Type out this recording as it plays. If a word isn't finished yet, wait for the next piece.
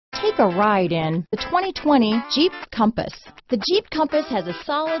Take a ride in the 2020 Jeep Compass. The Jeep Compass has a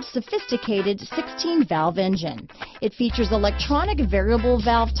solid, sophisticated 16-valve engine. It features electronic variable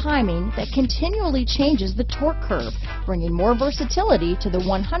valve timing that continually changes the torque curve, bringing more versatility to the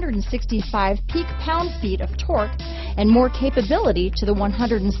 165 peak pound-feet of torque and more capability to the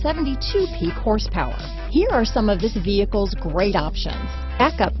 172 peak horsepower. Here are some of this vehicle's great options: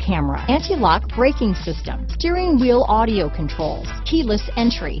 backup camera, anti-lock braking system, steering wheel audio controls, keyless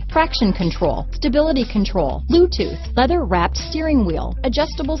entry, traction control, stability control, Bluetooth, leather-wrapped steering wheel,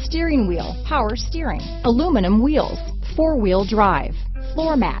 adjustable steering wheel, power steering, aluminum wheels, four-wheel drive,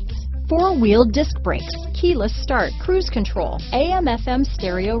 floor mats, four-wheel disc brakes, keyless start, cruise control, AM/FM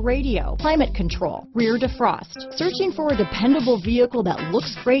stereo radio, climate control, rear defrost. Searching for a dependable vehicle that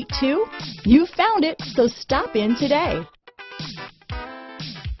looks great too? You found it, so stop in today.